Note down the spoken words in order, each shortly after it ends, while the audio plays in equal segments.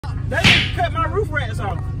They didn't cut my roof rats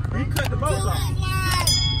off. He cut the bolts off.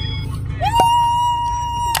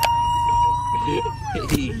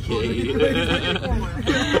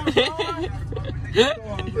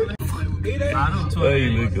 Why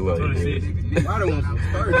you looking like that? I don't want some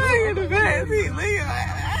first. Look at the back seat. Look at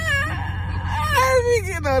he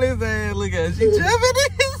getting on his ass. Look at her. She jumping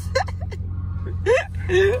his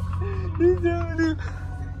She jumping his.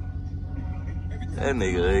 That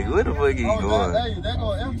nigga, like, where the fuck he going? That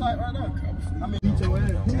go F-type right now. I mean, beat your ass.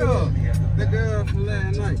 Yeah, that girl from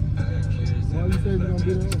last night. Why you say we gonna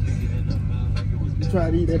beat her up? You try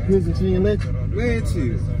to eat that pussy, she ain't let you? Man,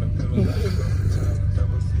 chill.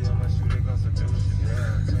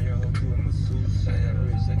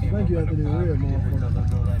 Thank you after the real motherfucker.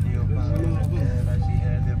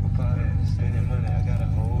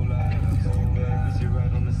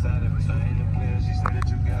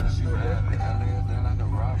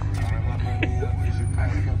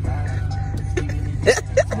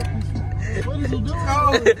 What is he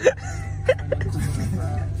doing?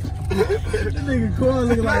 This nigga cool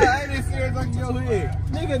looking like I ain't serious like your head.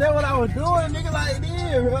 Nigga, that's what I was doing, nigga, like this,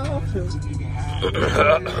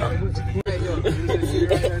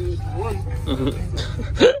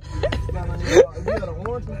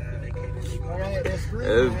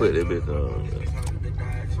 Let's put that bitch on.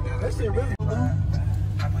 That shit really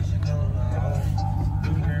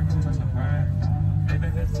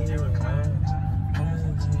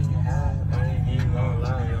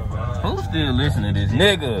Who's still listening to this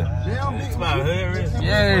nigga? damn big.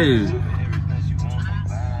 Yeah.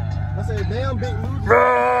 I said damn big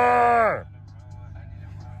loser.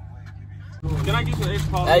 Can I get some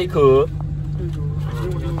extra pause? Hey, cool.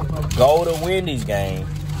 Go to Wendy's game.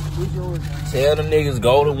 Tell them niggas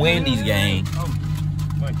go to Wendy's game.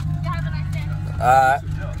 Alright.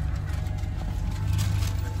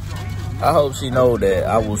 I hope she know that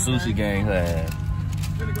I will sushi gang her ass.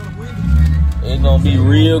 It's gonna be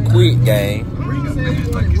real quick, gang.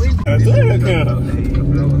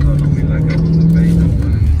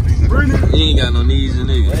 You ain't got no knees,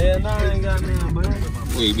 nigga. Hell no, I ain't got none, bro.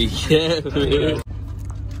 Hey, be careful.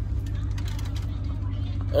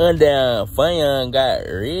 Down, Fun got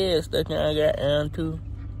red stuck on got too.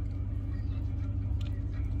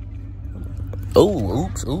 Oh,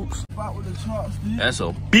 oops. That's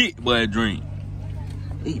a big boy drink.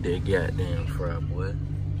 Eat that goddamn fry, boy.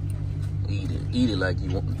 Eat it like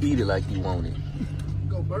you want. Eat it like you want it.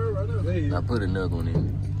 Go bird right there. Now put another one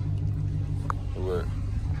in. What?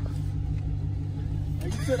 Hey,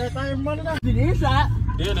 you took that thing from under there? To the inside.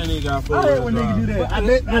 Then that nigga got full. I hate when niggas do that. I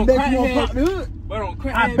bet you won't pop the hood.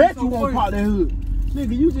 I bet you won't pop that hood.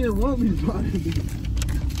 Nigga, you just want me to pop that hood.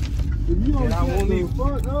 If you don't shut the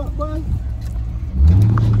fuck up, boy.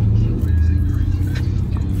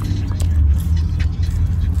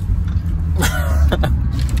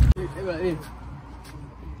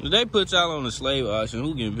 If they put y'all on the slave auction,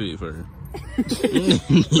 who getting paid first?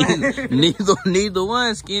 neither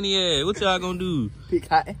one, skinny ass. What y'all gonna do? Pick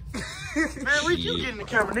cotton. Man, where you getting the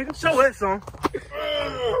camera, nigga? Show that song.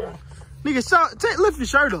 Nigga, lift your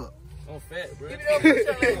shirt up. I'm fat, bro. Hey,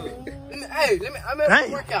 I'm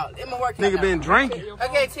gonna work out. Let me work out. Nigga been drinking.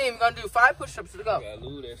 Okay, team, we're gonna do 5 push-ups to go. Gotta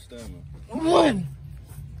lose that stomach. 1,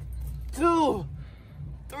 2,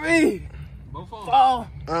 3, 4,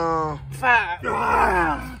 5.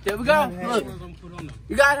 There we go. Look,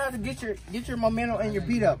 you gotta have to get your momentum and your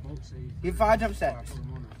beat up. Get 5 jump sacks.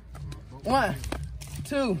 1,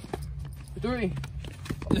 2, 3.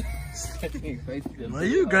 Well,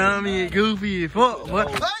 you got me goofy as fuck. What?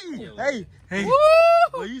 Hey. Woo!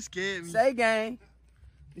 Boy, you scared me. Say gang.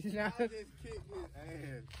 It's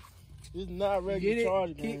not regular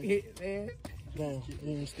charge, Kick man. it, man. Damn,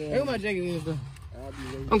 you understand? Hey, my jacket is though. I'll be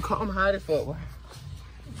waiting. I'm high as fuck, boy.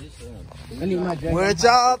 I need my jacket. What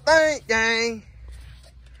y'all think, gang?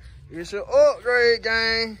 It's your upgrade,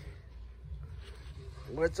 gang.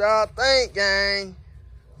 What y'all think, gang?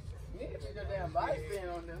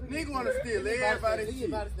 Nigga wanna steal everybody's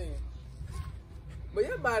shit. But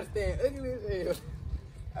your body stand ugly as hell.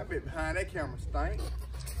 I bet behind that camera stink.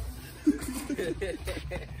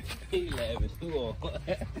 He laughing too hard.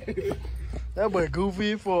 That boy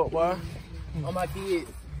goofy as fuck, boy. On my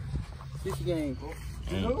kids. Sushi gang.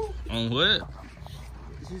 On what?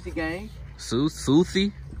 Sushi gang.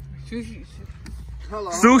 Sushi? Sushi.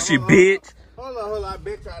 Sushi, bitch. Hold on. I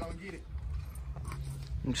bet y'all don't get it.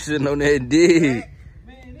 I'm sitting on that dick.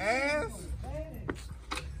 Ass.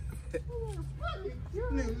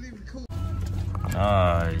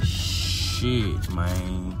 Ah, shit,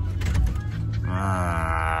 man.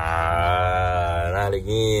 Not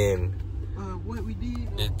again. What we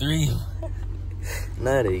did? The 3.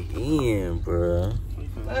 Not again, bro.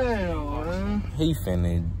 Damn, man. He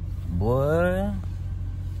finna, boy.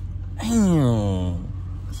 Damn.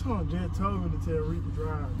 Someone just told me to tell Reaper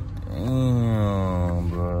drive, bro. Damn,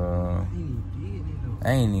 bro.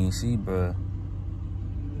 I ain't even see, bro.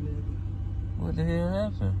 What the hell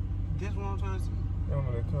happened? That's what I'm trying to see. I'm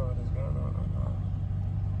gonna cover this gun on.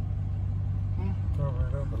 Cover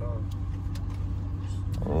it up and all.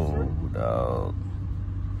 Oh, dog.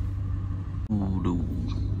 Ooh,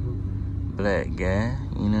 dude. Black guy,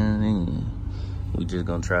 you know what I mean? We just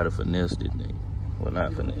gonna try to finesse this nigga. Well,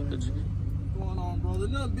 not finesse, but What's going on, bro?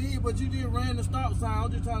 There's nothing big, but you just ran the stop sign. I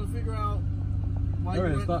was just trying to figure out why you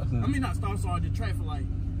ran the stop sign. I mean, not stop sign, the traffic light.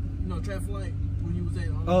 You know, traffic light when you was at.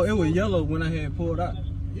 Oh, it was yellow when I had pulled out.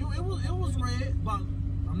 It was red, but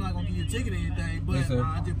I'm not gonna give you a ticket or anything. But yes,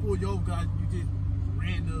 I just pulled you over because you just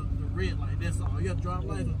ran the red light. That's all. You have to drive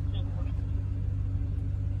license.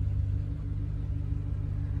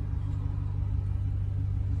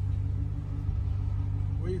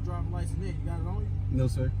 Where your driver's license at? You got it on you? No,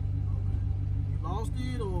 sir. Okay. You lost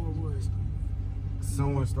it or what?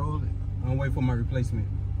 Someone stole it. I'm waiting for my replacement.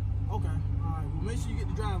 Okay. Alright. Well, make sure you get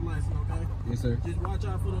the driver's license, okay? Yes, sir. Just watch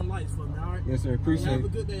out for them lights for me, alright? Yes, sir. Appreciate it. Have a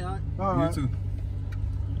good day, alright? You too.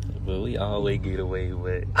 but we always get away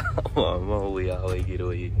with. Mama, we always get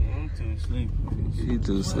away with. I'm too sleepy. She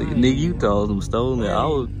too sleep. Nigga, you told him stolen. I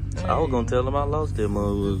was gonna tell him I lost that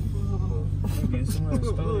motherfucker. Somebody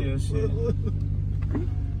stole your shit.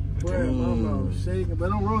 Boy, I'm shaking, but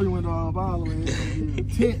don't roll your window all the way. It's gonna be a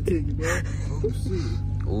tent ticket, bro. Oh shit.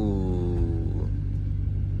 Ooh.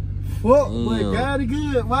 Fuck, boy, got it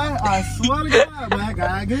good, boy. I swear to God, boy,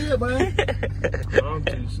 got it good, boy. I'm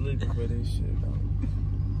too sleepy for this shit, though.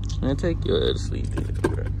 Man, take your ass to sleep,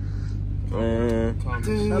 bro. Man.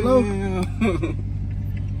 Hello?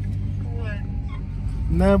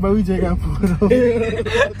 Nah, bro, we just got pulled over.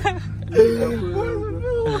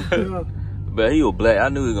 But he was black. I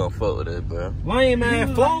knew he was gonna fuck with us, bro. Lame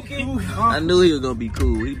man, Flunky. I knew he was gonna be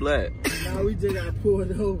cool. He black. Nah, we just got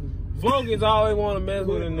pulled over. Flunkies always want to mess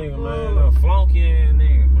with a nigga, man. A flunky ass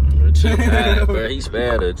nigga, man. Chill out, bro. He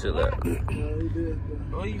spared her. Chill out. Yeah, he did, bro.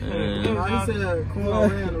 Oh, you He said,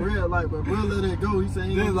 Corn ran the red light, but bro let it go. He said,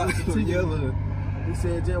 he ain't like the yellow. He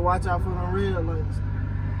said, just watch out for the red lights.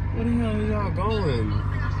 Where the hell y'all going?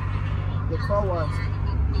 The car wash.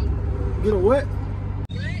 Get a what?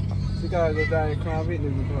 You gotta go down and Crown Vic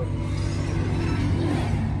in the car.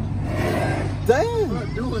 Damn!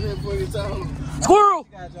 I'm doing that for you, time. Squirrel!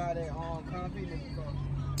 You gotta drive that Crown Vic in the car.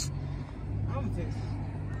 I'm texting.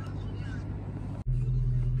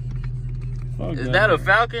 Is that a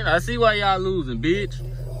Falcon? I see why y'all losing, bitch.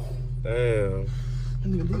 Damn.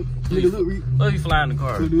 Nigga, look, Look, you flying the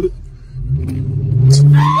car.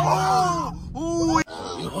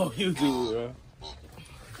 Oh, you do, bro.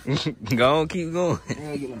 Go on, keep going. I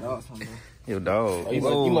gotta get my dog something, bro. Your dog.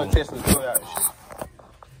 You must test the toy out and shit.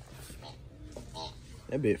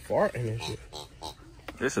 That bitch farting and shit.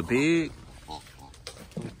 This a pig.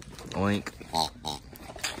 Oink.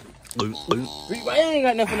 I ain't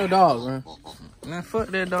got nothing for no dog, man. Man, fuck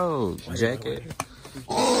that dog. Jacket.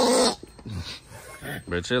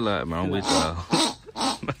 Bro, chill out, man. I'm with y'all.